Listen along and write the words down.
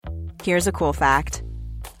Here's a cool fact.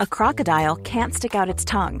 A crocodile can't stick out its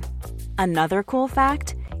tongue. Another cool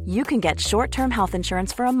fact, you can get short-term health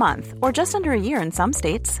insurance for a month or just under a year in some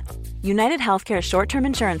states. United Healthcare short-term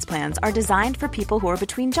insurance plans are designed for people who are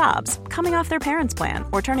between jobs, coming off their parents' plan,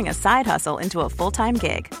 or turning a side hustle into a full-time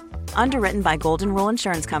gig. Underwritten by Golden Rule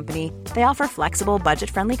Insurance Company, they offer flexible,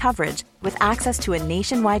 budget-friendly coverage with access to a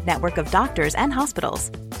nationwide network of doctors and hospitals.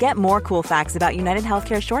 Get more cool facts about United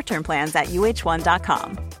Healthcare short-term plans at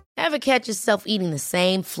uh1.com. Ever catch yourself eating the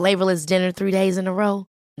same flavorless dinner 3 days in a row?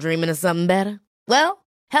 Dreaming of something better? Well,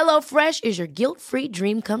 HelloFresh is your guilt-free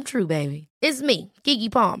dream come true, baby. It's me,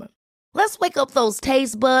 Keke Palmer. Let's wake up those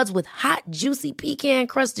taste buds with hot, juicy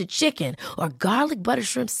pecan-crusted chicken or garlic butter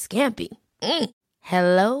shrimp scampi.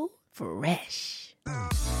 Hello Fresh.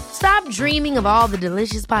 Stop dreaming of all the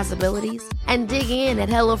delicious possibilities and dig in at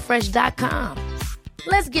HelloFresh.com.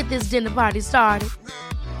 Let's get this dinner party started.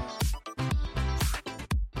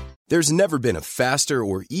 There's never been a faster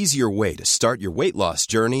or easier way to start your weight loss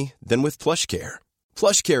journey than with PlushCare.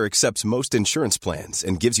 PlushCare accepts most insurance plans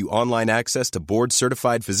and gives you online access to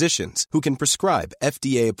board-certified physicians who can prescribe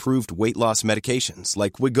FDA-approved weight loss medications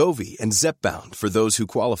like Wegovy and Zepbound for those who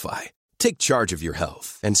qualify. Take charge of your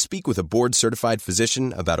health and speak with a board-certified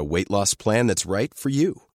physician about a weight loss plan that's right for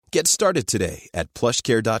you. Get started today at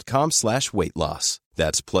plushcare.com/weight loss.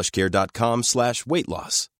 That's plushcare.com/weight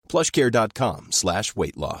loss.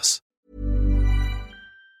 plushcare.com/weight loss.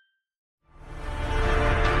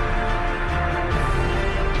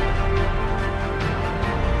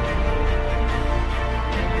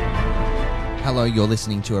 Hello, you're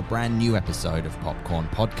listening to a brand new episode of Popcorn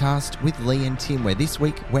Podcast with Lee and Tim, where this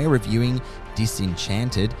week we're reviewing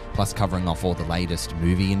Disenchanted, plus covering off all the latest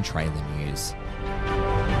movie and trailer news.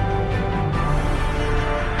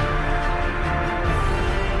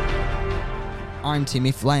 I'm Tim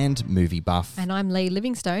Ifland, movie buff. And I'm Lee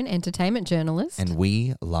Livingstone, entertainment journalist. And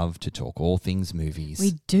we love to talk all things movies.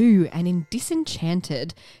 We do. And in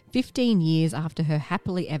Disenchanted, 15 years after her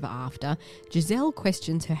happily ever after, Giselle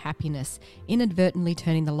questions her happiness, inadvertently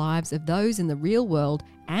turning the lives of those in the real world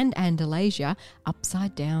and Andalasia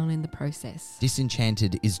upside down in the process.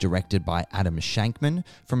 Disenchanted is directed by Adam Shankman,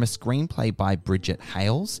 from a screenplay by Bridget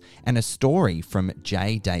Hales, and a story from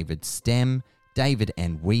J. David Stem, David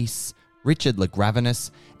N. Weiss, Richard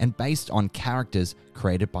LaGraveness, and based on characters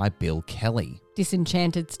created by Bill Kelly.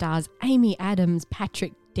 Disenchanted stars Amy Adams,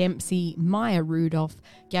 Patrick Dempsey, Maya Rudolph,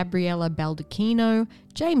 Gabriella Baldacchino,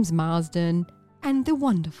 James Marsden, and the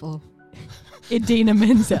wonderful Idina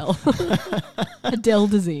Menzel. Adele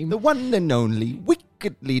Dazeem. The one and only,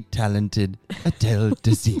 wickedly talented Adele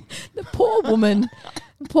Dazeem. The poor woman.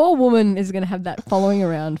 The poor woman is going to have that following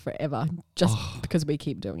around forever just because we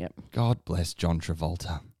keep doing it. God bless John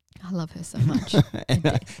Travolta. I love her so much.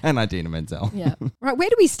 and Idina Menzel. Yeah. Right, where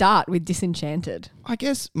do we start with Disenchanted? I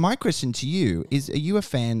guess my question to you is, are you a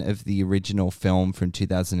fan of the original film from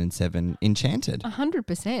 2007, Enchanted?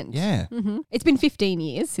 100%. Yeah. Mm-hmm. It's been 15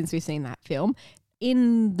 years since we've seen that film.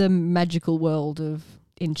 In the magical world of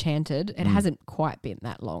Enchanted, it hasn't quite been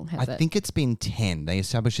that long, has it? I think it's been 10. They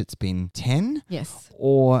established it's been 10? Yes.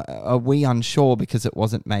 Or are we unsure because it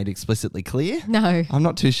wasn't made explicitly clear? No. I'm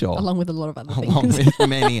not too sure. Along with a lot of other things. Along with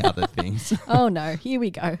many other things. Oh no, here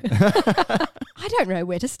we go. I don't know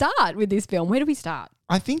where to start with this film. Where do we start?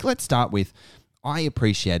 I think let's start with, I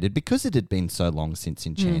appreciated, because it had been so long since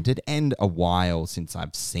Enchanted and a while since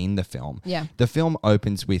I've seen the film. Yeah. The film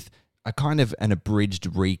opens with a kind of an abridged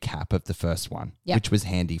recap of the first one, which was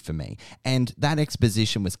handy for me. And that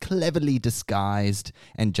exposition was cleverly disguised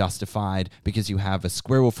and justified because you have a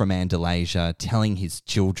squirrel from Andalasia telling his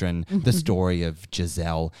children the story of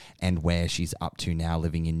Giselle and where she's up to now,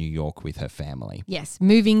 living in New York with her family. Yes,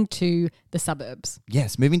 moving to the suburbs.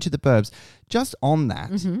 Yes, moving to the burbs. Just on that,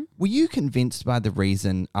 were you convinced by the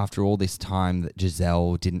reason after all this time that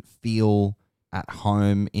Giselle didn't feel at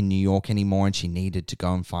home in New York anymore and she needed to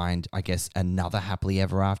go and find, I guess, another happily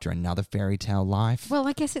ever after, another fairy tale life? Well,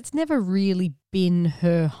 I guess it's never really been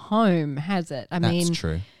her home, has it? That's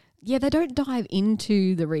true. Yeah, they don't dive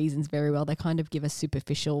into the reasons very well. They kind of give a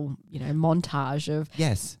superficial, montage of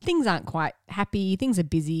things aren't quite happy, things are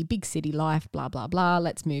busy, big city life, blah, blah, blah.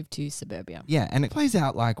 Let's move to suburbia. Yeah, and it plays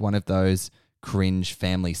out like one of those cringe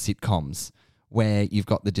family sitcoms where you've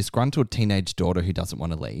got the disgruntled teenage daughter who doesn't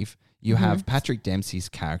want to leave. You have Patrick Dempsey's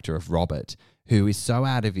character of Robert, who is so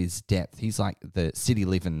out of his depth. He's like the city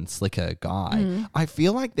living slicker guy. I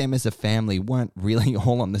feel like them as a family weren't really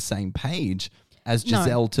all on the same page. as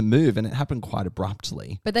Giselle to move, and it happened quite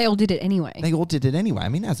abruptly. But they all did it anyway. They all did it anyway. I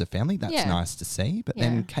mean, as a family, that's nice to see. But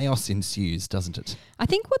then chaos ensues, doesn't it? I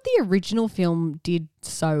think what the original film did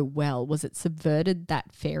so well was it subverted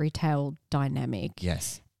that fairy tale dynamic.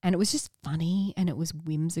 Yes. And it was just funny and it was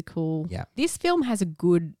whimsical. Yeah. This film has a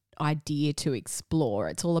good idea to explore.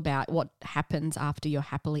 It's all about what happens after you're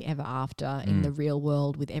happily ever after in the real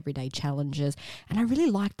world with everyday challenges. And I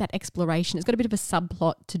really like that exploration. It's got a bit of a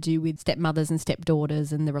subplot to do with stepmothers and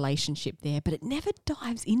stepdaughters and the relationship there, but it never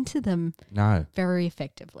dives into them very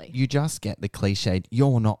effectively. You just get the cliched,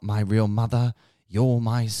 you're not my real mother, you're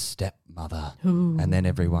my stepmother. Ooh. And then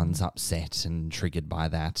everyone's upset and triggered by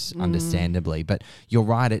that, understandably. But you're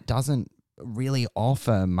right, it doesn't really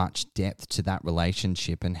offer much depth to that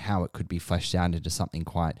relationship and how it could be fleshed out into something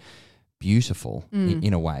quite beautiful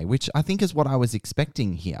in a way, which I think is what I was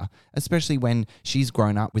expecting here, especially when she's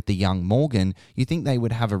grown up with the young Morgan. You think they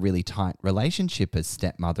would have a really tight relationship as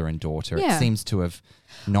stepmother and daughter. Yeah. It seems to have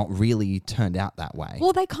not really turned out that way.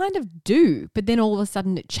 Well, they kind of do, but then all of a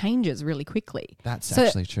sudden it changes really quickly. That's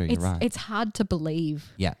actually true. You're right. It's hard to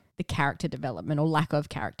believe Yeah. the character development or lack of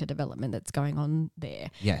character development that's going on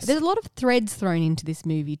there. Yes. There's a lot of threads thrown into this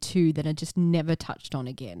movie too that are just never touched on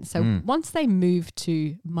again. So once they move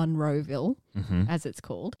to Monroeville, as it's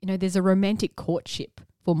called, there's a romantic courtship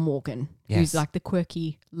for Morgan, who's like the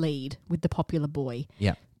quirky lead with the popular boy.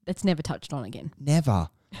 Yeah. That's never touched on again. Never.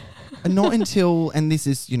 And not until, and this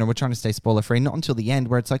is, we're trying to stay spoiler free, not until the end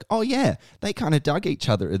where it's like, oh yeah, they kind of dug each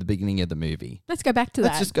other at the beginning of the movie. Let's go back to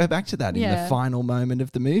Let's just go back to that in the final moment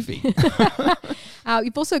of the movie.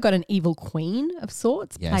 You've also got an evil queen of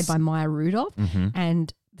sorts, played by Maya Rudolph,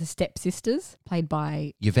 and the stepsisters, played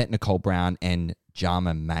by Yvette Nicole Brown and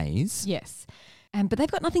Jama Mays. Yes. But they've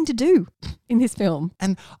got nothing to do in this film.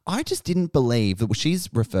 And I just didn't believe that she's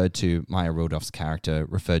referred to, Maya Rudolph's character,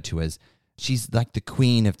 referred to as she's like the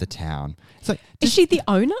queen of the town. It's like, is she the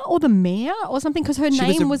owner or the mayor or something? Because her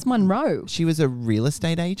name was Monroe. She was a real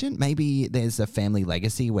estate agent. Maybe there's a family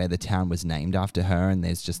legacy where the town was named after her and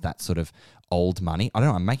there's just that sort of old money. I don't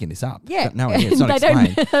know. I'm making this up. Yeah. No idea. It's not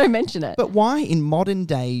explained. They don't mention it. But why in modern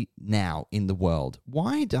day now in the world,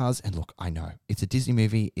 why does, and look, I know it's a Disney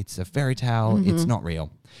movie. It's a fairy tale. It's not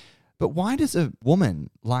real. But why does a woman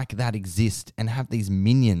like that exist and have these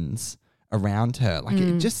minions around her? Like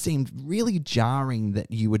it just seemed really jarring that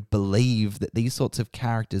you would believe that these sorts of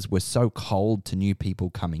characters were so cold to new people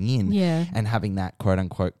coming in and having that quote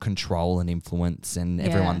unquote control and influence and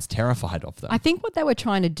everyone's terrified of them. I think what they were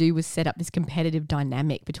trying to do was set up this competitive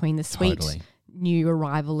dynamic between the sweet new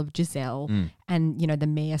arrival of Giselle and, the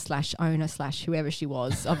mayor / owner / whoever she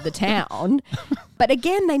was of the town. But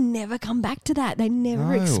again, they never come back to that. They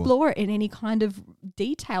never explore it in any kind of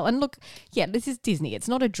detail. And look, this is Disney. It's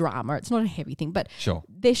not a drama. It's not a heavy thing. But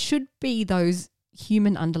there should be those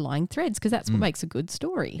human underlying threads because that's what makes a good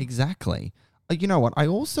story. Exactly. You know what? I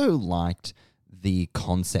also liked the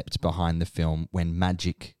concept behind the film when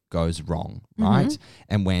magic goes wrong, right?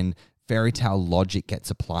 And when fairy tale logic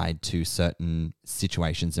gets applied to certain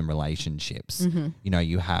situations and relationships.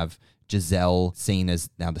 You have Giselle seen as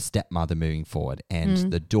now the stepmother moving forward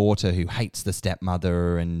and the daughter who hates the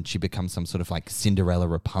stepmother and she becomes some sort of like Cinderella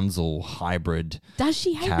Rapunzel hybrid. Does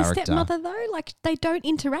she hate character. the stepmother though? Like they don't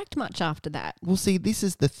interact much after that. Well, see, this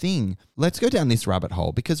is the thing. Let's go down this rabbit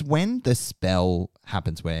hole because when the spell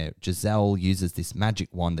happens where Giselle uses this magic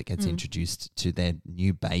wand that gets introduced to their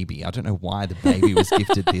new baby. I don't know why the baby was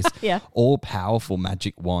gifted this all-powerful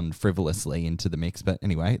magic wand frivolously into the mix. But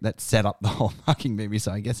anyway, that set up the whole fucking movie,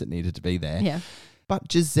 so I guess it needed to be there. Yeah. But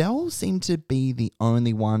Giselle seemed to be the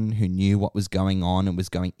only one who knew what was going on and was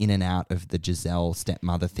going in and out of the Giselle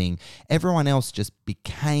stepmother thing. Everyone else just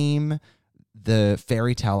became the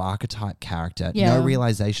fairy tale archetype character. Yeah. No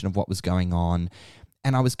realization of what was going on.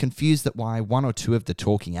 And I was confused that why one or two of the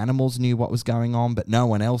talking animals knew what was going on, but no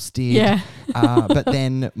one else did. Yeah. But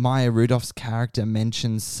then Maya Rudolph's character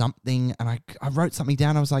mentions something, and I wrote something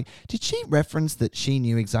down. I was like, did she reference that she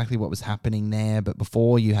knew exactly what was happening there, but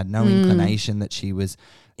before you had no inclination that she was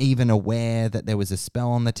even aware that there was a spell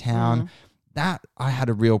on the town? That I had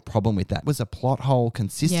a real problem with. That was a plot hole,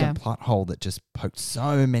 consistent plot hole that just poked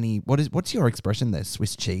so many. What's your expression there?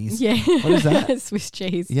 Swiss cheese? Yeah. What is that? Swiss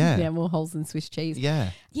cheese. Yeah. Yeah, more holes than Swiss cheese. Yeah.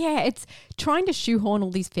 Yeah, it's trying to shoehorn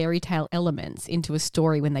all these fairy tale elements into a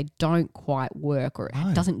story when they don't quite work or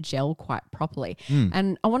it doesn't gel quite properly.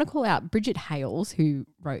 And I want to call out Bridget Hales, who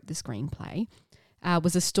wrote the screenplay.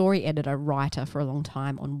 was a story editor, writer for a long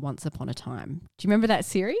time on Once Upon a Time. Do you remember that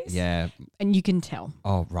series? Yeah. And you can tell.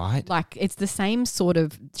 Oh, right. Like, it's the same sort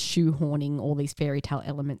of shoehorning all these fairy tale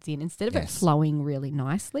elements in instead of it flowing really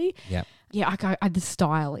nicely. Yep. Yeah, the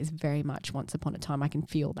style is very much Once Upon a Time. I can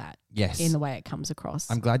feel that in the way it comes across.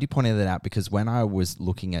 I'm glad you pointed that out, because when I was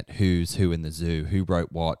looking at who's who in the zoo, who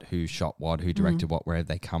wrote what, who shot what, who directed what, wherever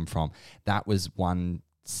they come from, that was one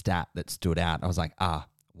stat that stood out. I was like,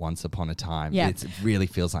 Once Upon a Time. Yeah. It really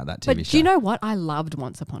feels like that TV but show. do you know what? I loved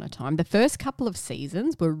Once Upon a Time. The first couple of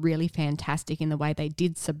seasons were really fantastic in the way they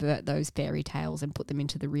did subvert those fairy tales and put them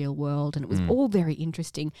into the real world, and it was all very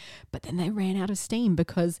interesting. But then they ran out of steam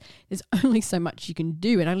because there's only so much you can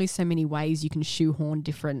do and only so many ways you can shoehorn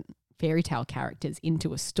different fairy tale characters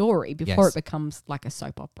into a story before it becomes like a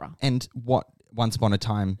soap opera. And what Once Upon a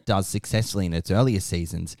Time does successfully in its earlier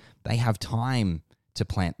seasons, they have time to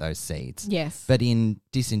plant those seeds. Yes. But in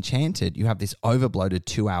Disenchanted, you have this overbloated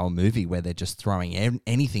 2-hour movie where they're just throwing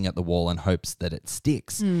anything at the wall in hopes that it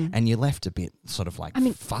sticks. And you're left a bit sort of like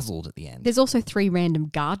fuzzled at the end. There's also 3 random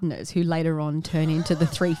gardeners who later on turn into the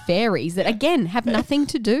 3 fairies that, again, have nothing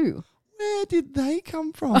to do. Where did they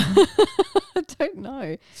come from? I don't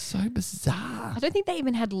know. So bizarre. I don't think they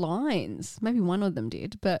even had lines. Maybe one of them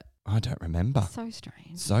did, but I don't remember. so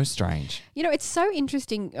strange. So strange. You know, it's so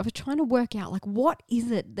interesting. I was trying to work out, like, what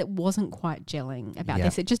is it that wasn't quite gelling about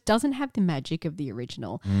this? It just doesn't have the magic of the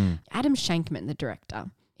original. Adam Shankman, the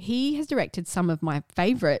director, he has directed some of my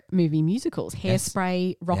favourite movie musicals,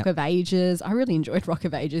 Hairspray, Rock of Ages. I really enjoyed Rock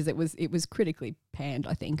of Ages. It was critically panned,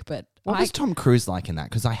 I think. But what was Tom Cruise like in that?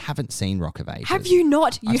 Because I haven't seen Rock of Ages. Have you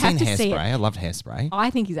not? I've have seen to see it. Hairspray. I loved Hairspray. I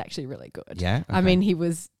think he's actually really good. Yeah? I Okay. mean, he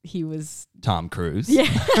was Tom Cruise. Yeah.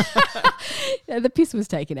 Yeah, the piss was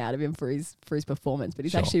taken out of him for his performance, but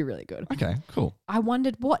he's actually really good. Okay, cool. I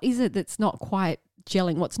wondered, what is it that's not quite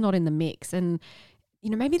gelling? What's not in the mix? And, you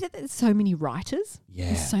know, maybe that there's so many writers. Yeah.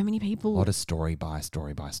 There's so many people. A lot of story by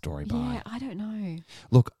story by story by. Yeah, I don't know.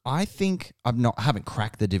 Look, I think I haven't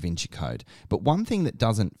cracked the Da Vinci Code, but one thing that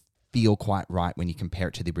doesn't feel quite right when you compare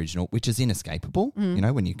it to the original, which is inescapable, you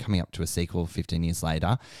know, when you're coming up to a sequel 15 years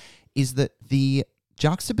later, is that the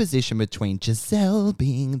juxtaposition between Giselle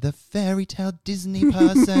being the fairy tale Disney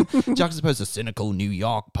person, juxtaposed a cynical New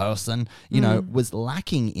York person, you know, was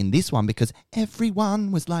lacking in this one because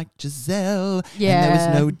everyone was like Giselle and there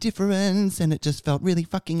was no difference and it just felt really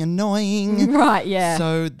fucking annoying. Right, yeah.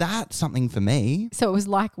 So that's something for me. So it was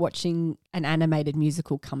like watching an animated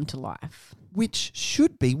musical come to life. Which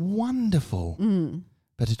should be wonderful,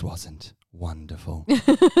 but it wasn't wonderful.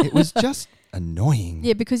 It was just annoying.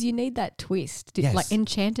 Yeah, because you need that twist. Yes. Like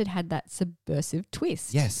Enchanted had that subversive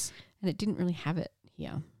twist. Yes. And it didn't really have it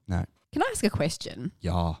here. No. Can I ask a question?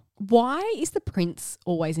 Yeah. Why is the prince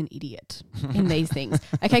always an idiot in these things?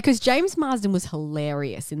 Okay, because James Marsden was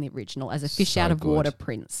hilarious in the original as a fish So out of good. water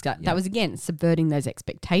prince. That was, again, subverting those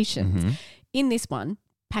expectations. In this one,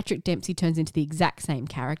 Patrick Dempsey turns into the exact same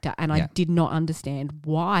character, and I did not understand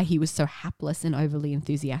why he was so hapless and overly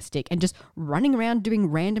enthusiastic and just running around doing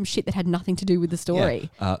random shit that had nothing to do with the story.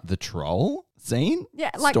 Yeah. The troll scene?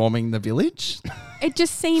 Yeah, like- storming the village? It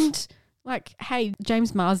just seemed like, hey,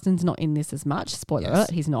 James Marsden's not in this as much. Spoiler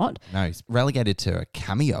alert, he's not. No, he's relegated to a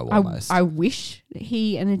cameo almost. I wish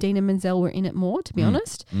he and Idina Menzel were in it more, to be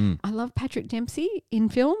honest. I love Patrick Dempsey in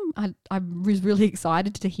film. I was really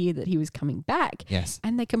excited to hear that he was coming back. Yes.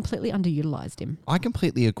 And they completely underutilized him. I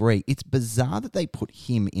completely agree. It's bizarre that they put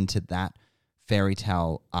him into that fairy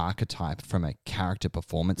tale archetype from a character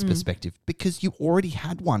performance perspective because you already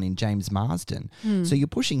had one in James Marsden. So you're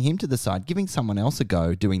pushing him to the side, giving someone else a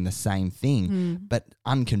go doing the same thing, but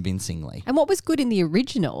unconvincingly. And what was good in the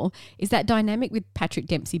original is that dynamic with Patrick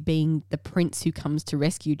Dempsey being the prince who comes to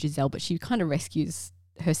rescue Giselle, but she kind of rescues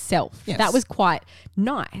herself. Yes. That was quite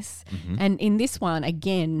nice. And in this one,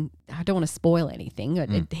 again, I don't want to spoil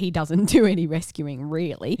anything. He doesn't do any rescuing,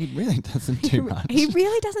 really. He really doesn't do much. He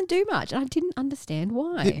really doesn't do much. And I didn't understand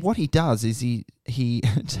why. What he does is he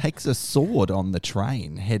takes a sword on the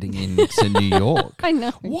train heading into New York. I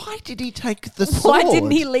know. Why did he take the sword? Why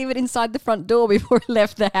didn't he leave it inside the front door before he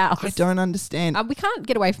left the house? I don't understand. We can't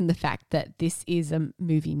get away from the fact that this is a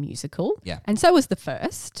movie musical. Yeah. And so was the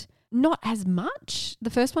first. Not as much. The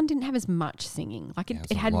first one didn't have as much singing. Like it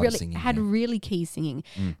a had lot of really singing, had yeah. really key singing.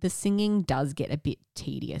 The singing does get a bit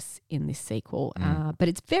tedious in this sequel, but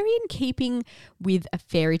it's very in keeping with a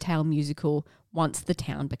fairy tale musical. Once the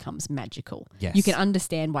town becomes magical, Yes. you can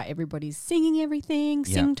understand why everybody's singing everything,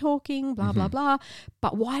 sing talking, blah blah blah.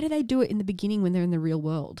 But why do they do it in the beginning when they're in the real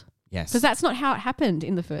world? Yes. Because that's not how it happened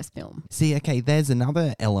in the first film. See, okay, there's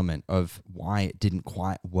another element of why it didn't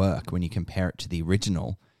quite work when you compare it to the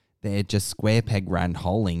original. they're just square peg round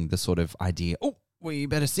holing the sort of idea, oh, we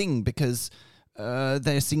better sing because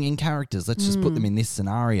they're singing characters. Let's just put them in this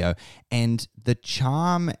scenario. And the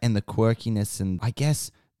charm and the quirkiness and I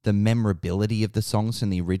guess the memorability of the songs from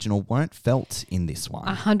the original weren't felt in this one.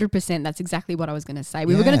 100%. That's exactly what I was going to say.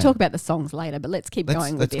 We were going to talk about the songs later, but let's keep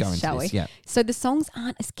going with this, shall we? Yeah. So the songs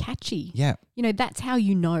aren't as catchy. Yeah. You know, That's How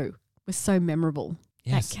You Know was so memorable.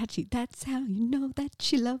 Yes. That catchy. That's how you know that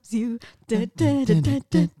she loves you. Da, da, da, da,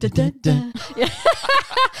 da, da, da, da. Yeah.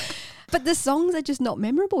 But the songs are just not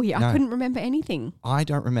memorable here. No. I couldn't remember anything. I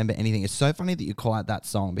don't remember anything. It's so funny that you call out that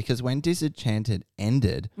song because when Disenchanted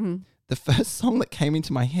ended, the first song that came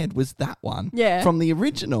into my head was that one from the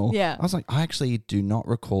original. Yeah. I was like, I actually do not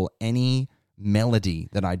recall any melody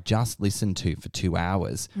that I just listened to for 2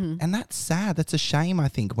 hours. And that's sad. That's a shame, I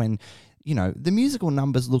think, when, you know, the musical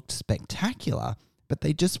numbers looked spectacular, but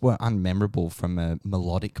they just were unmemorable from a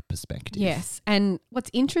melodic perspective. Yes. And what's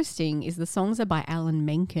interesting is the songs are by Alan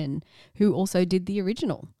Menken, who also did the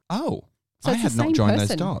original. Oh, So I it's had the not same joined person.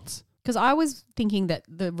 those dots. Because I was thinking that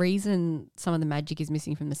the reason some of the magic is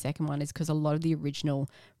missing from the second one is because a lot of the original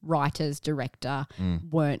writers, director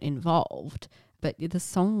weren't involved. But the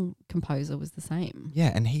song composer was the same.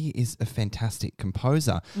 Yeah, and he is a fantastic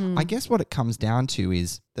composer. I guess what it comes down to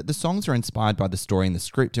is that the songs are inspired by the story and the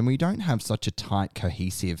script, and we don't have such a tight,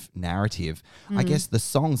 cohesive narrative. I guess the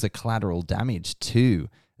songs are collateral damage to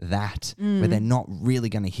that, where they're not really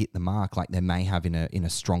going to hit the mark like they may have in a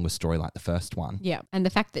stronger story like the first one. Yeah. And the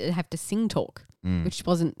fact that they have to sing talk, which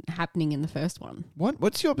wasn't happening in the first one.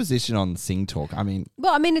 What's your position on sing talk? I mean,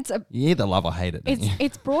 Well, I mean, it's you either love or hate it, don't you?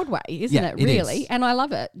 it's Broadway, isn't Yeah, it, it really? is. And I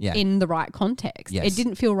love it Yeah. in the right context. Yes. It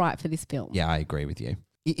didn't feel right for this film. Yeah, I agree with you.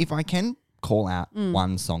 If I can call out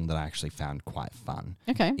one song that I actually found quite fun,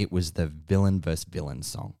 Okay. it was the villain versus villain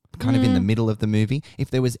song, kind of in the middle of the movie. If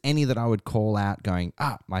there was any that I would call out going,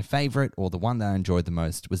 my favorite or the one that I enjoyed the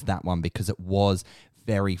most was that one because it was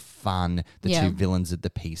very fun, the Yeah. two villains of the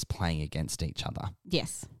piece playing against each other.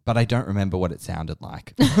 Yes. But I don't remember what it sounded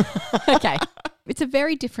like. Okay. It's a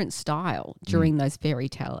very different style during those fairy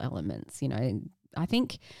tale elements, you know. I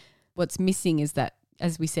think what's missing is that,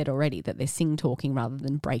 as we said already, that they're sing-talking rather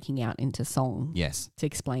than breaking out into song Yes. to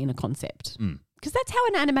explain a concept. Because that's how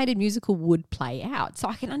an animated musical would play out. So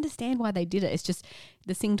I can understand why they did it. It's just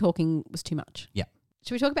the sing-talking was too much. Yeah.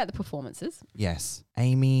 Should we talk about the performances? Yes.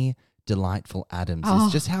 Amy Delightful Adams Oh.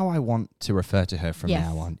 is just how I want to refer to her from Yes.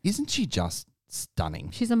 now on. Isn't she just stunning?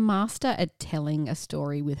 She's a master at telling a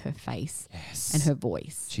story with her face Yes. and her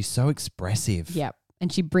voice. She's so expressive. Yep.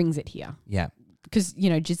 And she brings it here. Yeah. Because, you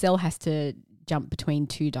know, Giselle has to jump between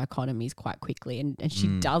two dichotomies quite quickly and she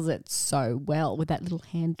does it so well with that little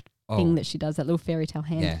hand thing that she does, that little fairy tale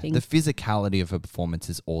hand thing. The physicality of her performance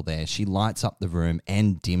is all there. She lights up the room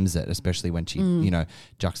and dims it, especially when she, you know,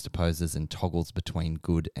 juxtaposes and toggles between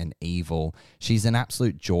good and evil. She's an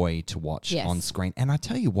absolute joy to watch Yes. on screen. And I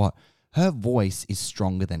tell you what, her voice is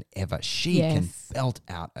stronger than ever. She can Yes. belt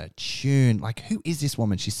out a tune. Like, who is this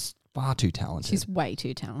woman? She's far too talented. She's way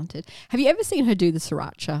too talented. Have you ever seen her do the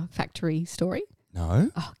Sriracha factory story?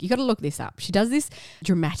 No? Oh, you got to look this up. She does this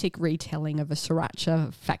dramatic retelling of a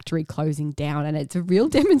Sriracha factory closing down, and it's a real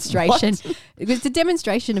demonstration. It's a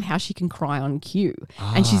demonstration of how she can cry on cue,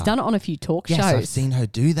 and she's done it on a few talk Yes, shows. I've seen her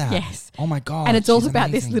do that. Yes. Oh my God. and it's all she's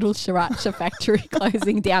about this amazing. little Sriracha factory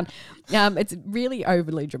closing down. It's really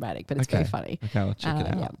overly dramatic, but it's very funny. Okay, I'll check it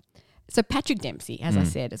out. Yeah. So Patrick Dempsey, as I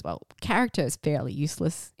said as well, character is fairly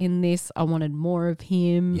useless in this. I wanted more of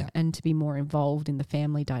him Yeah. and to be more involved in the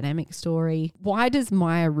family dynamic story. Why does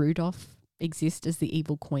Maya Rudolph exist as the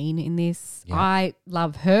evil queen in this? Yeah. I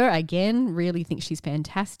love her again, really think she's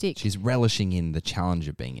fantastic. She's relishing in the challenge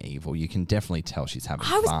of being evil. You can definitely tell she's having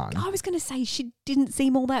fun. I was going to say she didn't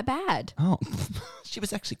seem all that bad. Oh, she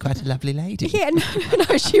was actually quite a lovely lady. Yeah,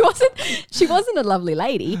 no, she wasn't. She wasn't a lovely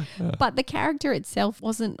lady, but the character itself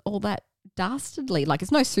wasn't all that dastardly. Like,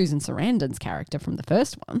 it's no Susan Sarandon's character from the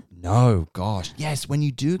first one. No, gosh. Yes, when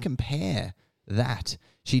you do compare that,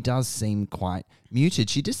 she does seem quite muted.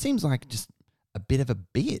 She just seems like just a bit of a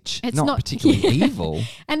bitch. It's not not- particularly yeah. evil.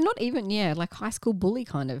 And not even, like high school bully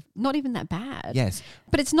kind of. Not even that bad. Yes.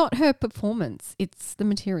 But it's not her performance. It's the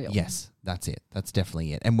material. Yes, that's it. That's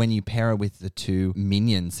definitely it. And when you pair her with the two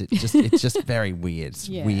minions, it's just very weird. It's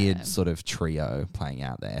Yeah. weird sort of trio playing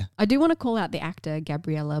out there. I do want to call out the actor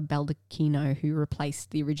Gabriella Baldacchino, who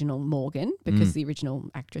replaced the original Morgan because the original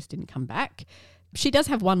actress didn't come back. She does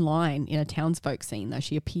have one line in a townsfolk scene, though.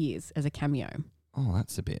 She appears as a cameo. Oh,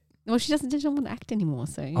 that's a bit Well, she doesn't want to act anymore,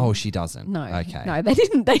 so. Oh, she doesn't? No. Okay. No,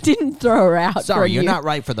 they didn't throw her out. Sorry, you're not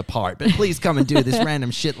right for the part, but please come and do this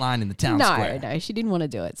random shit line in the town square. No, she didn't want to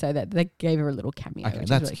do it, so that they gave her a little cameo, Okay, which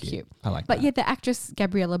that's is really cute. I like But that. yeah, the actress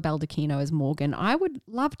Gabriella Baldacchino as Morgan, I would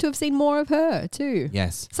love to have seen more of her too.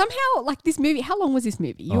 Yes. Somehow, like this movie, how long was this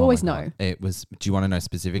movie? You Oh always my know. God. It was, do you want to know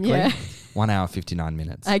specifically? Yeah. 1 hour, 59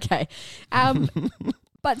 minutes. Okay.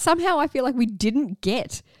 But somehow I feel like we didn't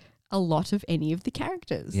get a lot of any of the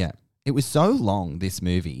characters. Yeah. It was so long, this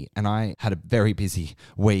movie, and I had a very busy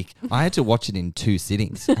week. I had to watch it in 2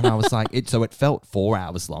 sittings, and I was like, so it felt 4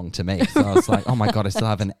 hours long to me. So I was like, oh my God, I still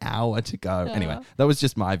have an hour to go. Anyway, that was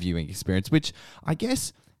just my viewing experience, which I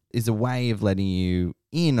guess is a way of letting you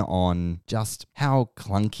in on just how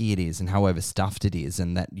clunky it is and how overstuffed it is,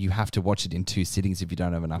 and that you have to watch it in 2 sittings if you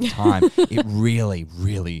don't have enough time. It really,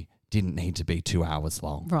 really didn't need to be 2 hours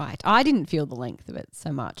long. Right. I didn't feel the length of it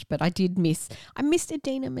so much, but I missed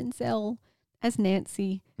Idina Menzel as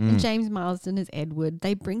Nancy and James Marsden as Edward.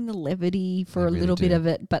 They bring the levity for a little bit of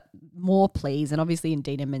it, but more please. And obviously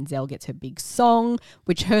Idina Menzel gets her big song,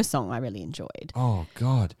 which her song I really enjoyed. Oh,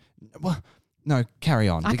 God. Well, no, carry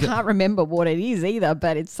on. I can't remember what it is either,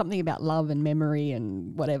 but it's something about love and memory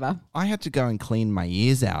and whatever. I had to go and clean my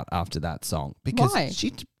ears out after that song because Why?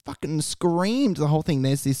 she fucking screamed the whole thing.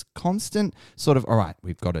 There's this constant sort of, all right,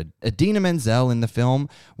 we've got Idina Menzel in the film.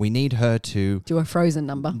 We need her to Do a Frozen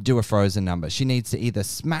number. do a Frozen number. She needs to either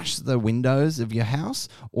smash the windows of your house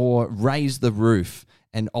or raise the roof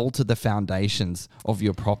and alter the foundations of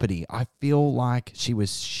your property. I feel like she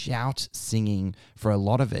was shout singing for a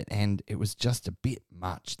lot of it, and it was just a bit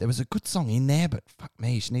much. There was a good song in there, but fuck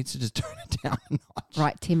me, she needs to just turn it down a notch.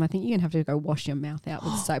 Right, Tim, I think you're going to have to go wash your mouth out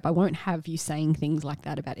with soap. I won't have you saying things like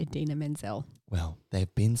that about Idina Menzel. Well,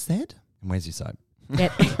 they've been said. And where's your soap?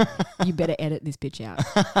 You better edit this bitch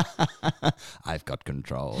out. I've got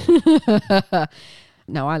control.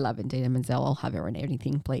 No, I love Idina Menzel. I'll have her in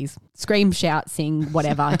anything, please. Scream, shout, sing,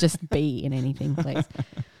 whatever. Just be in anything, please.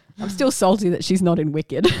 I'm still salty that she's not in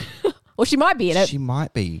Wicked. Or she might be in it. She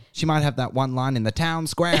might be. She might have that one line in the town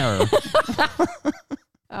square.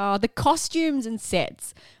 The costumes and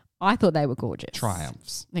sets, I thought they were gorgeous.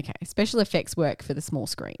 Triumphs. Okay, special effects work for the small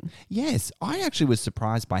screen. Yes, I actually was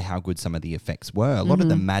surprised by how good some of the effects were. A lot of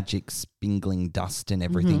the magic, spingling dust and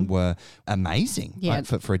everything were amazing, Yeah.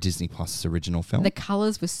 like, for a Disney Plus original film. The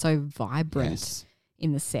colours were so vibrant Yes.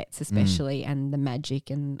 in the sets especially, and the magic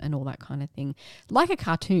and all that kind of thing. Like a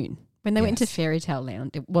cartoon. When they went to Yes. Fairy Tale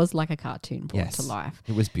Land, it was like a cartoon brought Yes. to life.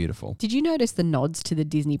 It was beautiful. Did you notice the nods to the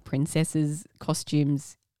Disney princesses'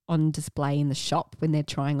 costumes on display in the shop when they're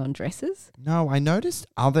trying on dresses? No, I noticed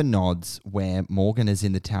other nods where Morgan is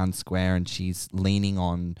in the town square and she's leaning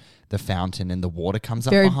on the fountain and the water comes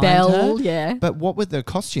up Very behind Belle, her. yeah. But what were the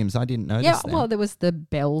costumes? I didn't notice Yeah, them. well, there was the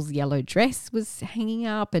Belle's yellow dress was hanging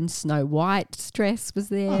up, and Snow White's dress was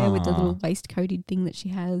there with the little waistcoated thing that she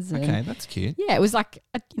has. And Okay, that's cute. yeah, it was like,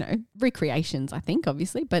 recreations, I think,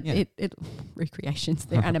 obviously, but Yeah. it recreations,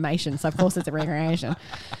 they're animations, so of course it's a recreation.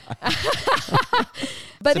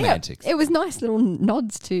 But Semantics. yeah, it was nice little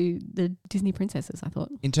nods to the Disney princesses, I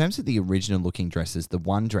thought. In terms of the original looking dresses, the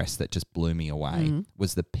one dress that just blew me away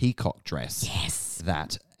was the peacock dress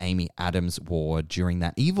that Amy Adams wore during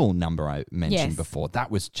that Evil number I mentioned Yes. before.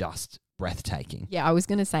 That was just breathtaking. Yeah, I was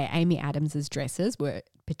going to say Amy Adams's dresses were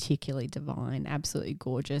particularly divine, absolutely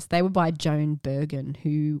gorgeous. They were by Joan Bergen,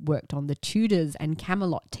 who worked on the Tudors and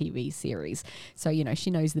Camelot TV series. So,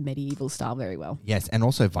 she knows the medieval style very well. Yes, and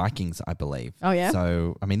also Vikings, I believe. Oh, yeah?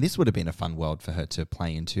 So, I mean, this would have been a fun world for her to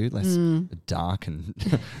play into, less dark and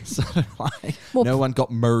sort of like no one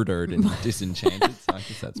got murdered and Disenchanted. So I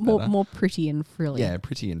guess that's better. More pretty and frilly. Yeah,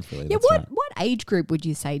 pretty and frilly. Yeah, that's right. what age group would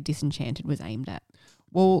you say Disenchanted was aimed at?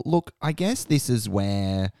 Well, look, I guess this is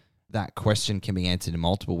where that question can be answered in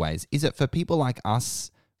multiple ways. Is it for people like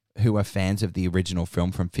us who are fans of the original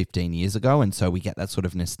film from 15 years ago, and so we get that sort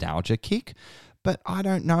of nostalgia kick? But I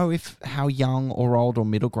don't know how young or old or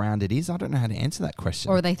middle ground it is. I don't know how to answer that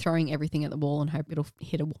question. Or are they throwing everything at the wall and hope it'll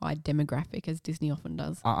hit a wide demographic, as Disney often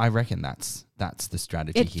does? I reckon that's the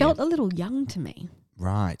strategy It here. felt a little young to me.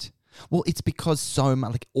 Right. Well, it's because so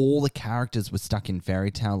much, like all the characters were stuck in Fairy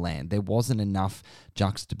Tale Land. There wasn't enough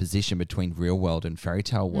juxtaposition between real world and Fairy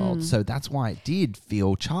Tale world. So that's why it did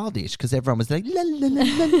feel childish, because everyone was like, la la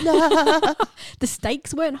la la la. The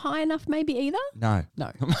stakes weren't high enough maybe either? No.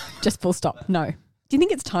 No. Just full stop. No. Do you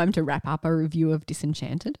think it's time to wrap up a review of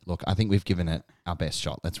Disenchanted? Look, I think we've given it our best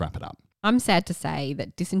shot. Let's wrap it up. I'm sad to say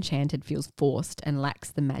that Disenchanted feels forced and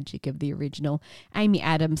lacks the magic of the original. Amy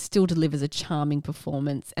Adams still delivers a charming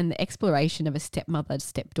performance, and the exploration of a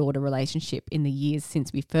stepmother-stepdaughter relationship in the years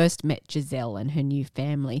since we first met Giselle and her new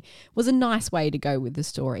family was a nice way to go with the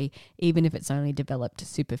story, even if it's only developed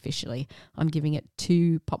superficially. I'm giving it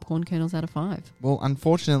 2 popcorn kernels out of 5. Well,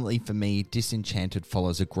 unfortunately for me, Disenchanted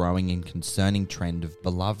follows a growing and concerning trend of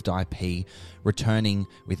beloved IP returning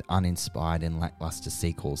with uninspired and lackluster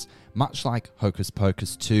sequels. Much like Hocus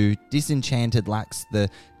Pocus 2, Disenchanted lacks the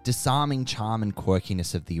disarming charm and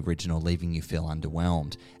quirkiness of the original, leaving you feel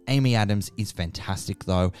underwhelmed. Amy Adams is fantastic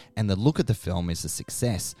though, and the look of the film is a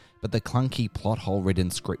success, but the clunky, plot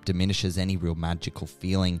hole-ridden script diminishes any real magical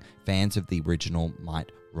feeling fans of the original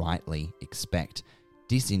might rightly expect.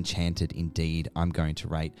 Disenchanted indeed. I'm going to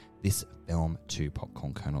rate this film 2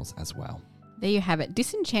 popcorn kernels as well. There you have it.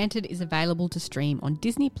 Disenchanted is available to stream on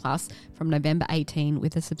Disney Plus from November 18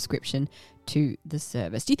 with a subscription to the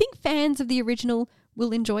service. Do you think fans of the original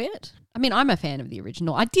will enjoy it? I mean, I'm a fan of the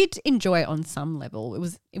original. I did enjoy it on some level.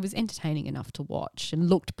 It was entertaining enough to watch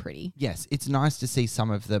and looked pretty. Yes, it's nice to see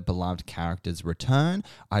some of the beloved characters return.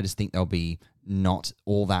 I just think they'll be not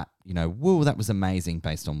all that, whoa, that was amazing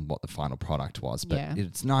based on what the final product was. But Yeah.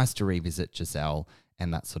 It's nice to revisit Giselle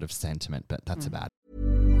and that sort of sentiment, but that's about it.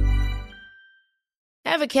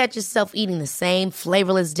 Ever catch yourself eating the same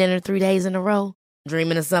flavorless dinner 3 days in a row?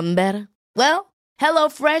 Dreaming of something better? Well,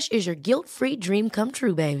 HelloFresh is your guilt-free dream come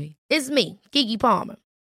true, baby. It's me, Keke Palmer.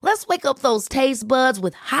 Let's wake up those taste buds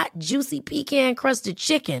with hot, juicy pecan-crusted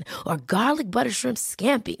chicken or garlic butter shrimp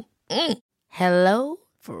scampi. Hello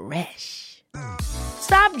Fresh.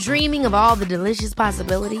 Stop dreaming of all the delicious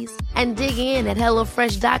possibilities and dig in at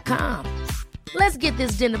HelloFresh.com. Let's get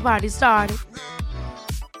this dinner party started.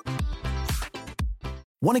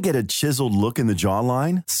 Want to get a chiseled look in the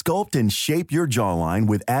jawline? Sculpt and shape your jawline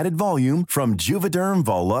with added volume from Juvederm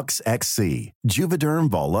Volux XC. Juvederm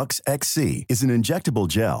Volux XC is an injectable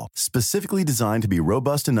gel specifically designed to be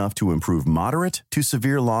robust enough to improve moderate to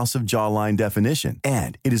severe loss of jawline definition.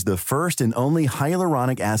 And it is the first and only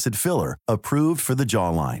hyaluronic acid filler approved for the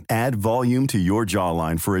jawline. Add volume to your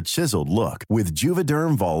jawline for a chiseled look with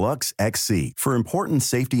Juvederm Volux XC. For important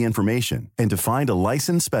safety information and to find a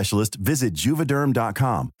licensed specialist, visit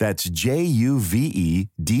Juvederm.com. That's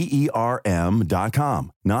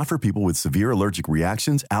Juvederm.com. Not for people with severe allergic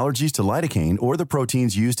reactions, allergies to lidocaine, or the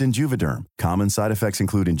proteins used in Juvederm. Common side effects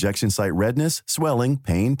include injection site redness, swelling,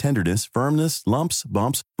 pain, tenderness, firmness, lumps,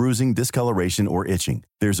 bumps, bruising, discoloration, or itching.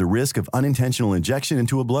 There's a risk of unintentional injection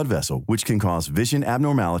into a blood vessel, which can cause vision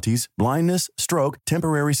abnormalities, blindness, stroke,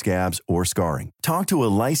 temporary scabs, or scarring. Talk to a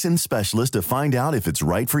licensed specialist to find out if it's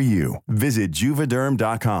right for you. Visit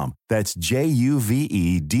Juvederm.com. That's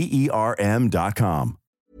Juvederm.com.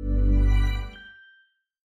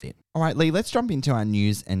 All right, Lee, let's jump into our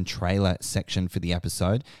news and trailer section for the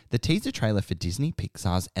episode. The teaser trailer for Disney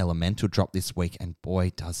Pixar's Elemental dropped this week, and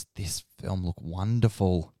boy, does this film look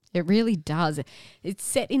wonderful. It really does. It's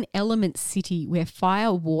set in Element City, where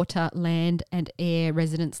fire, water, land, and air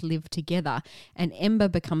residents live together, and Ember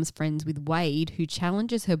becomes friends with Wade, who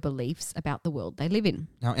challenges her beliefs about the world they live in.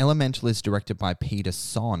 Now, Elemental is directed by Peter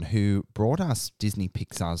Son, who brought us Disney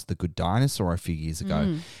Pixar's The Good Dinosaur a few years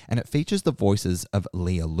ago, and it features the voices of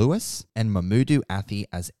Leah Lewis and Mamoudou Athie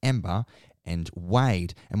as Ember and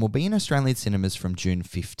Wade, and will be in Australian cinemas from June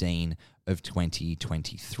 15 of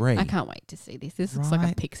 2023. I can't wait to see this. This looks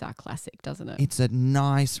like a Pixar classic, doesn't it? It's a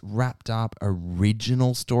nice, wrapped up,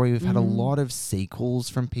 original story. We've had a lot of sequels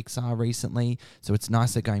from Pixar recently, so it's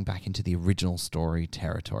nicer going back into the original story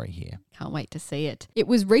territory here. Can't wait to see it. It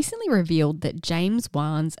was recently revealed that James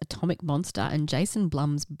Wan's Atomic Monster and Jason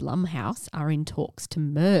Blum's Blumhouse are in talks to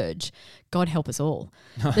merge. God help us all.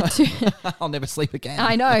 I'll never sleep again.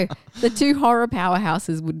 I know. The two horror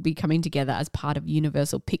powerhouses would be coming together as part of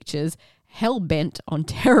Universal Pictures, hell-bent on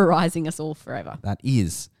terrorizing us all forever. That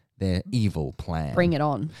is their evil plan. Bring it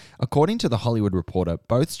on. According to The Hollywood Reporter,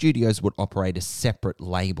 both studios would operate as separate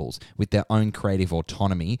labels with their own creative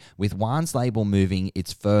autonomy, with Wan's label moving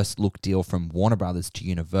its first look deal from Warner Brothers to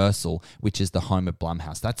Universal, which is the home of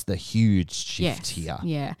Blumhouse. That's the huge shift here.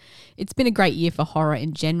 Yeah. It's been a great year for horror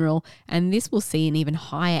in general, and this will see an even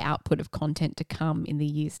higher output of content to come in the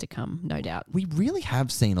years to come, no doubt. We really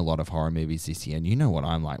have seen a lot of horror movies this year, and you know what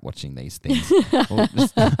I'm like watching these things.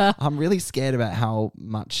 I'm really scared about how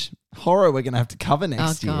much horror we're going to have to cover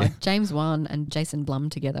next year. James Wan and Jason Blum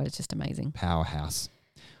together is just amazing. Powerhouse.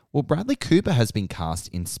 Well, Bradley Cooper has been cast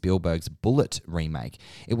in Spielberg's Bullitt remake.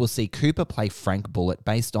 It will see Cooper play Frank Bullitt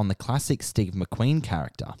based on the classic Steve McQueen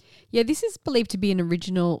character. Yeah, this is believed to be an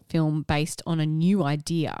original film based on a new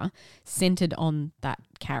idea centered on that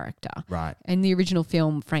character. Right. In the original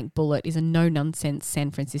film, Frank Bullitt is a no-nonsense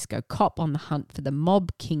San Francisco cop on the hunt for the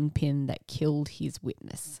mob kingpin that killed his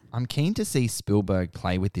witness. I'm keen to see Spielberg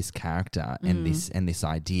play with this character and this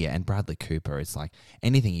idea. And Bradley Cooper is like,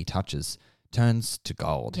 anything he touches turns to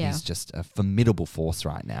gold. Yeah. He's just a formidable force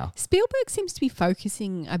right now. Spielberg seems to be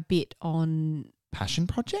focusing a bit on Passion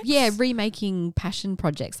projects? Yeah, remaking passion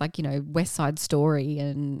projects like, West Side Story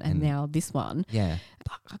and now this one. Yeah.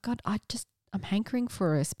 But God, I'm hankering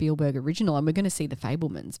for a Spielberg original, and we're going to see The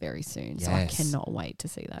Fabelmans very soon. So I cannot wait to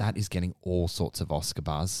see that. That is getting all sorts of Oscar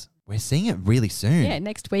buzz. We're seeing it really soon. Yeah,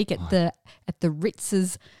 next week at the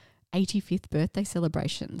Ritz's 85th birthday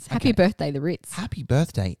celebrations. Happy birthday, the Ritz. Happy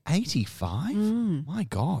birthday, 85? My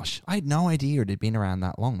gosh. I had no idea it had been around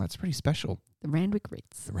that long. That's pretty special. The Randwick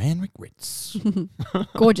Ritz. The Randwick Ritz.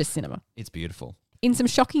 Gorgeous cinema. It's beautiful. In some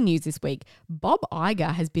shocking news this week, Bob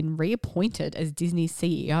Iger has been reappointed as Disney's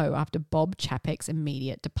CEO after Bob Chapek's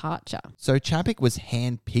immediate departure. So Chapek was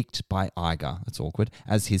handpicked by Iger, that's awkward,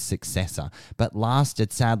 as his successor, but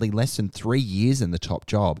lasted sadly less than 3 years in the top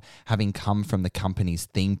job, having come from the company's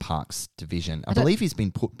theme parks division. I believe he's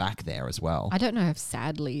been put back there as well. I don't know if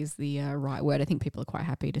sadly is the right word. I think people are quite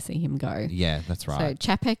happy to see him go. Yeah, that's right.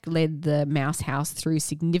 So Chapek led the Mouse House through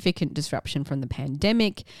significant disruption from the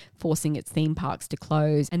pandemic, forcing its theme parks to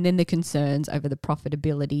close, and then the concerns over the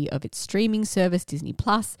profitability of its streaming service, Disney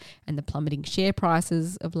Plus, and the plummeting share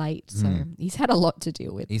prices of late. So he's had a lot to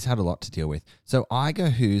deal with. He's had a lot to deal with. So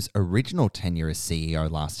Iger, whose original tenure as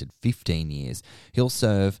CEO lasted 15 years, he'll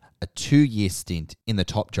serve a 2-year stint in the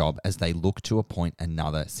top job as they look to appoint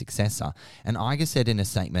another successor. And Iger said in a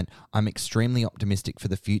statement, "I'm extremely optimistic for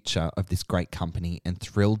the future of this great company and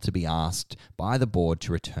thrilled to be asked by the board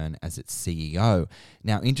to return as its CEO."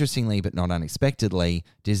 Now, interestingly, but not unexpectedly,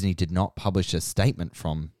 Disney did not publish a statement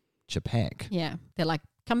from Chapek. Yeah. They're like,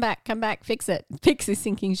 come back, fix it. Fix this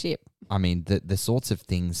sinking ship. I mean, the sorts of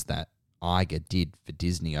things that Iger did for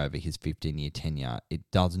Disney over his 15-year tenure, it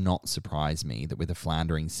does not surprise me that with a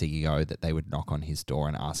floundering CEO that they would knock on his door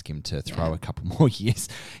and ask him to throw a couple more years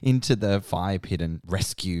into the fire pit and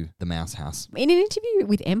rescue the Mouse House. In an interview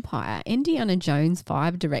with Empire, Indiana Jones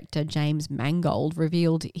 5 director James Mangold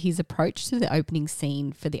revealed his approach to the opening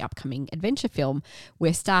scene for the upcoming adventure film,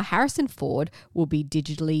 where star Harrison Ford will be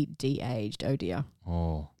digitally de-aged. Oh dear.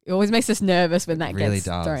 Oh. It always makes us nervous when that really gets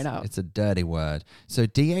does. thrown up. It's a dirty word. So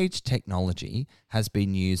de-age technology has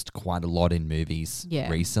been used quite a lot in movies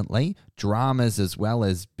recently, dramas as well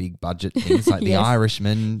as big budget things like The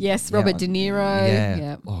Irishman. Yes, Robert De Niro.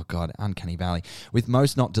 Yeah. Oh God, Uncanny Valley. With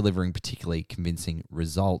most not delivering particularly convincing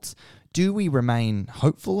results. Do we remain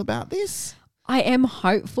hopeful about this? I am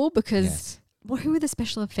hopeful because... Well, who are the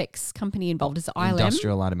special effects company involved? Is it ILM?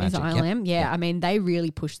 Industrial Light and Magic. Is it ILM? Yep. I mean, they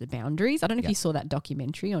really push the boundaries. I don't know if you saw that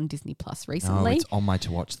documentary on Disney Plus recently. No, it's on my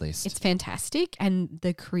to-watch list. It's fantastic, and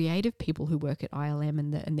the creative people who work at ILM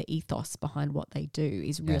and the ethos behind what they do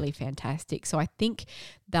is really fantastic. So I think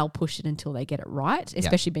they'll push it until they get it right,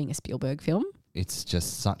 especially being a Spielberg film. It's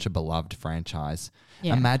just such a beloved franchise.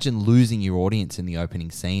 Yeah. Imagine losing your audience in the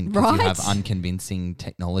opening scene because you have Right? unconvincing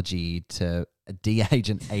technology to de-age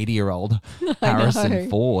an 80-year-old Harrison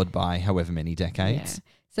Ford by however many decades.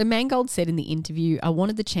 Yeah. So Mangold said in the interview, "I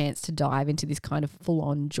wanted the chance to dive into this kind of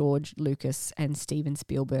full-on George Lucas and Steven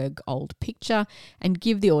Spielberg old picture and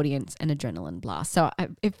give the audience an adrenaline blast." So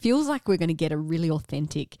it feels like we're going to get a really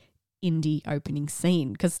authentic indie opening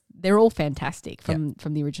scene because they're all fantastic from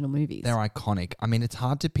the original movies. They're iconic. I mean, it's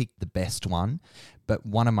hard to pick the best one, but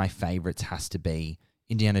one of my favorites has to be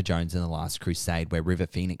Indiana Jones and the Last Crusade, where River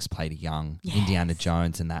Phoenix played a young Indiana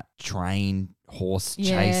Jones, and that train horse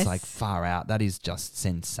chase, like far out. That is just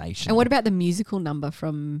sensational. And what about the musical number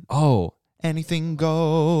from... Oh, anything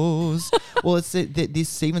goes. Well, it's this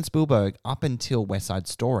Steven Spielberg, up until West Side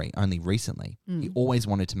Story, only recently, he always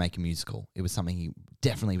wanted to make a musical. It was something he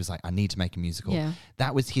definitely was like, I need to make a musical. Yeah.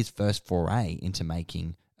 That was his first foray into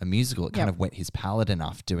making a musical. It kind of whet his palate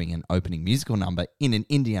enough doing an opening musical number in an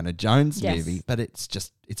Indiana Jones movie, but it's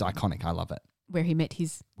iconic. I love it. Where he met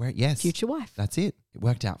his Yes, future wife. That's it. It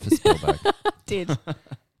worked out for Spielberg. Did.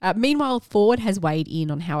 Meanwhile, Ford has weighed in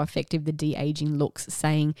on how effective the de-aging looks,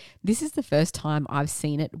 saying, "This is the first time I've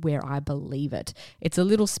seen it where I believe it. It's a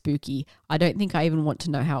little spooky. I don't think I even want to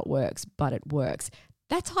know how it works, but it works."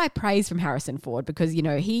 That's high praise from Harrison Ford because,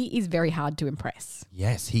 he is very hard to impress.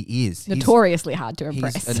 Yes, he is. Notoriously hard to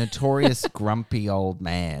impress. He's a notorious grumpy old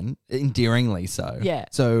man, endearingly so. Yeah.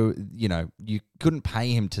 So, you couldn't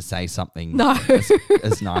pay him to say something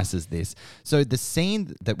as nice as this. So the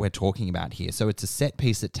scene that we're talking about here, so it's a set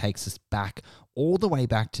piece that takes us back all the way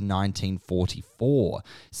back to 1944,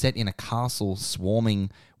 set in a castle swarming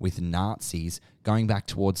with Nazis, going back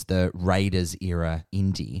towards the Raiders era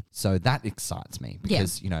Indy. So that excites me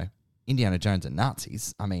because, Indiana Jones and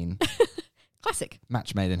Nazis, I mean... Classic.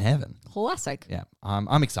 Match made in heaven. Classic. Yeah,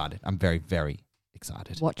 I'm excited. I'm very, very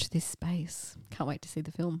excited. Watch this space. Can't wait to see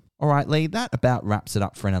the film. All right, Lee, that about wraps it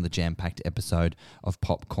up for another jam-packed episode of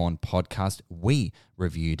Popcorn Podcast. We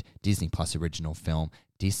reviewed Disney Plus original film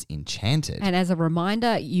Disenchanted. And as a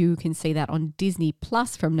reminder, you can see that on Disney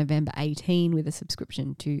Plus from November 18 with a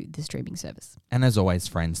subscription to the streaming service. And as always,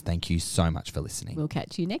 friends, thank you so much for listening. We'll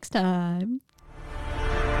catch you next time.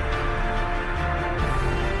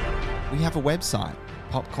 We have a website,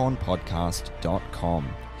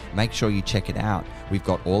 popcornpodcast.com. Make sure you check it out. We've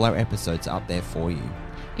got all our episodes up there for you.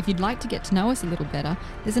 If you'd like to get to know us a little better,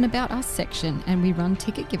 there's an About Us section and we run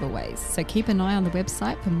ticket giveaways. So keep an eye on the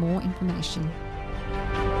website for more information.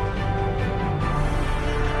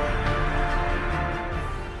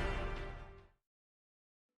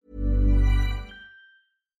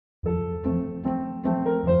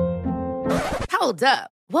 Hold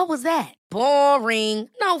up. What was that? Boring.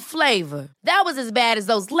 No flavor. That was as bad as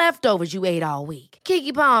those leftovers you ate all week.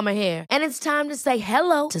 Keke Palmer here, and it's time to say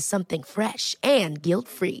hello to something fresh and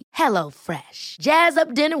guilt-free. Hello Fresh. Jazz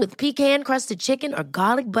up dinner with pecan-crusted chicken or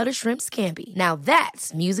garlic butter shrimp scampi. Now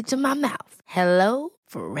that's music to my mouth. Hello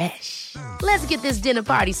Fresh. Let's get this dinner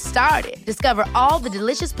party started. Discover all the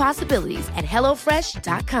delicious possibilities at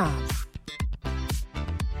HelloFresh.com.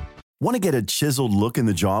 Want to get a chiseled look in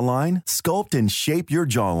the jawline? Sculpt and shape your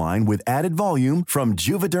jawline with added volume from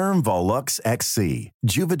Juvederm Volux XC.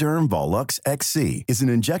 Juvederm Volux XC is an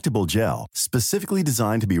injectable gel specifically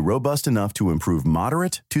designed to be robust enough to improve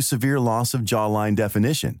moderate to severe loss of jawline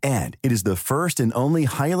definition. And it is the first and only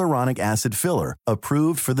hyaluronic acid filler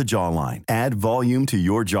approved for the jawline. Add volume to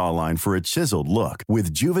your jawline for a chiseled look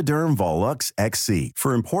with Juvederm Volux XC.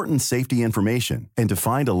 For important safety information and to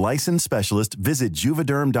find a licensed specialist, visit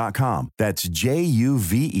Juvederm.com. That's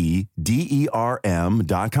Juvederm.com.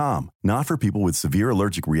 Not for people with severe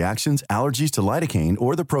allergic reactions, allergies to lidocaine,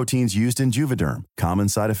 or the proteins used in Juvederm. Common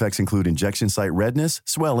side effects include injection site redness,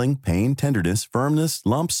 swelling, pain, tenderness, firmness,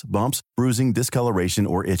 lumps, bumps, bruising, discoloration,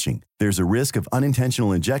 or itching. There's a risk of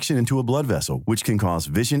unintentional injection into a blood vessel, which can cause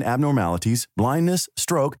vision abnormalities, blindness,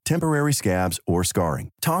 stroke, temporary scabs, or scarring.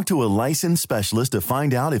 Talk to a licensed specialist to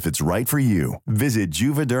find out if it's right for you. Visit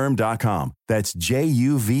Juvederm.com. That's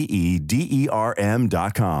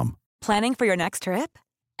Juvederm.com. Planning for your next trip?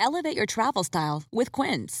 Elevate your travel style with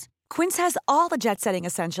Quince. Quince has all the jet-setting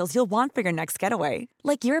essentials you'll want for your next getaway,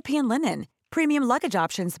 like European linen, premium luggage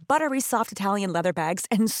options, buttery soft Italian leather bags,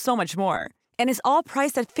 and so much more. And is all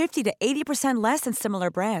priced at 50 to 80% less than similar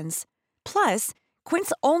brands. Plus,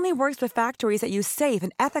 Quince only works with factories that use safe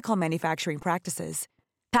and ethical manufacturing practices.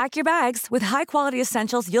 Pack your bags with high-quality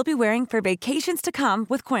essentials you'll be wearing for vacations to come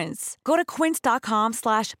with Quince. Go to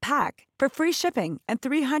quince.com/pack for free shipping and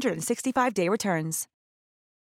 365-day returns.